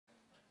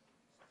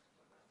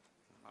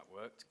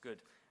worked.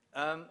 Good.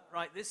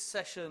 Right, this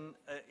session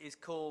is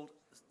called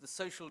The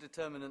Social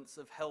Determinants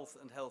of Health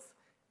and Health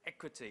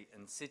Equity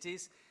in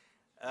Cities.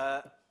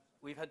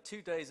 We've had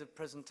 2 days of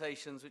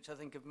presentations which I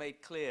think have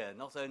made clear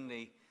not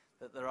only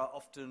that there are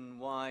often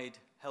wide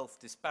health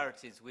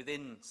disparities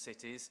within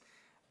cities,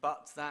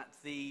 but that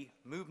the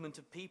movement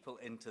of people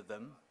into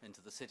them,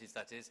 into the cities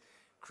that is,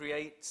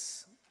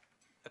 creates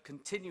a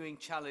continuing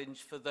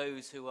challenge for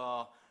those who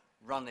are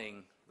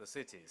running the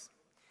cities.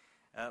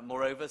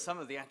 Moreover, some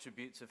of the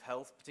attributes of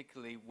health,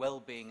 particularly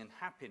well-being and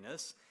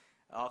happiness,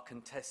 are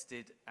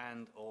contested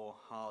and or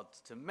hard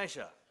to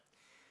measure.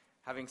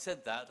 Having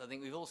said that, I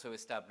think we've also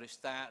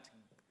established that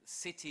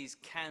cities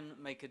can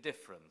make a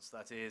difference.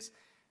 That is,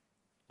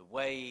 the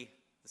way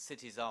the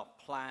cities are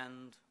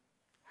planned,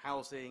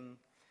 housing,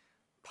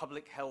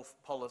 public health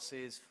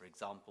policies, for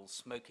example,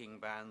 smoking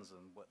bans,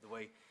 and the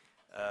way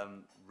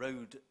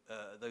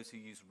those who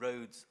use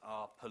roads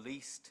are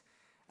policed,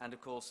 and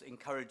of course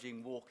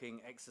encouraging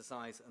walking,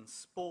 exercise and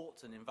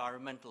sport and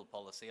environmental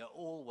policy are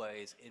all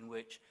ways in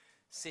which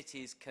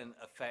cities can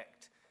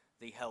affect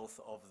the health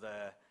of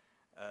their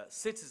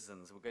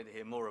citizens. We're going to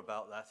hear more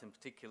about that, and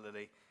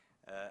particularly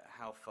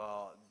how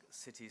far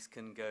cities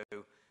can go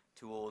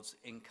towards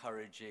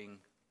encouraging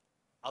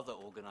other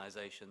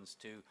organisations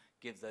to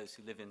give those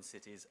who live in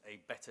cities a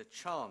better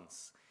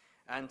chance.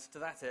 And to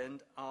that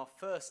end, our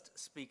first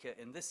speaker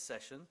in this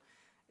session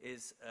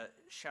is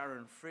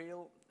Sharon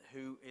Friel,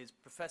 who is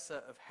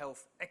Professor of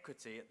Health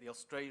Equity at the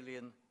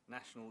Australian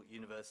National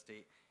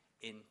University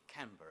in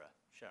Canberra.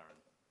 Sharon.